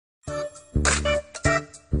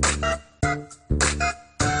World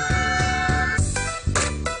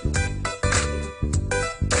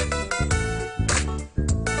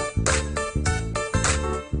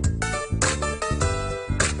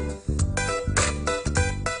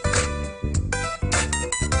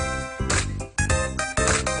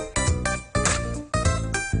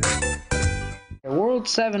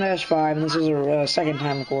 7-5, and this is a second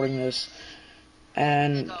time recording this.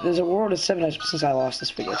 And there's a World of 7 since I lost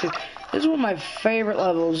this video too. This is one of my favorite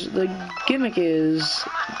levels. The gimmick is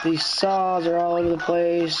these saws are all over the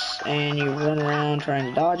place, and you run around trying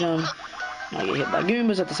to dodge them. And you get hit by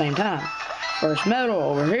Goombas at the same time. First medal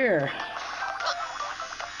over here.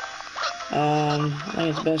 I think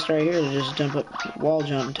it's best right here to just jump up, wall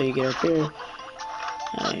jump until you get up here.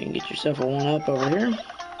 You can get yourself a 1-up over here.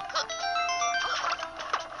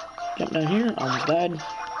 Jump down here, almost died.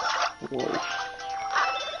 Whoa.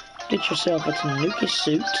 Get yourself a Tanuki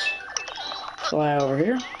suit. Fly over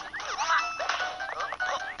here.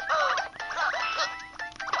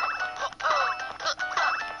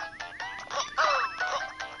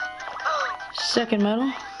 Second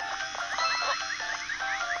medal.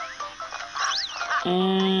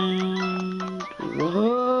 And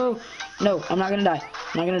whoa! No, I'm not gonna die.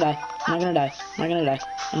 I'm not gonna die. I'm not gonna die. I'm not gonna die.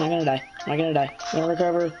 I'm not gonna die. I'm not gonna die. I'm gonna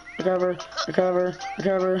recover, recover, recover,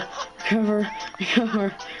 recover, recover,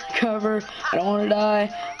 recover, recover. I don't wanna die.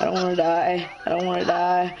 I don't wanna die. I don't wanna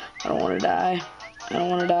die. I don't wanna die. I don't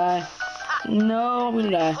wanna die. No, I'm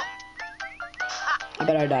gonna die. I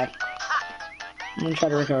bet I die. I'm gonna try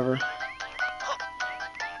to recover.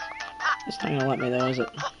 It's not gonna let me though, is it?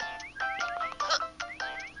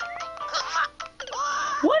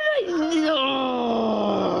 What did I do?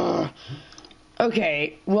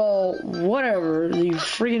 Okay, well, whatever. The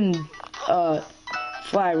freaking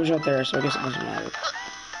flag was up there, so I guess it doesn't matter.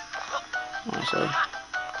 Honestly.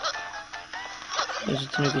 There's a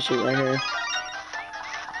Tanuki suit right here.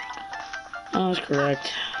 That was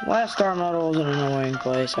correct. Last star medal is an annoying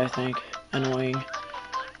place, I think. Annoying.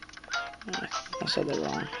 I said that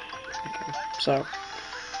wrong. Okay, so.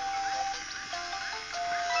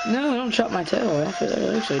 No, don't chop my tail off. It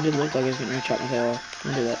actually did look like it was going to chop my tail off.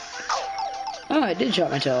 Let me do that. Oh, I did chop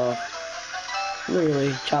my tail off.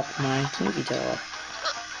 Literally chopped my Tanuki tail off.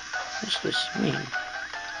 What's this mean?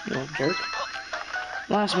 You little jerk.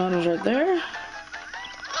 Last medal's right there.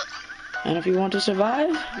 And if you want to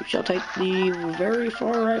survive, you shall take the very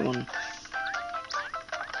far right one.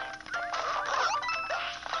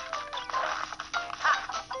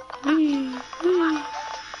 Whee! Whee!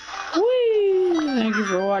 Whee! Thank you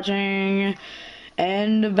for watching,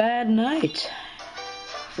 and a bad night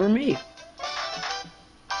for me.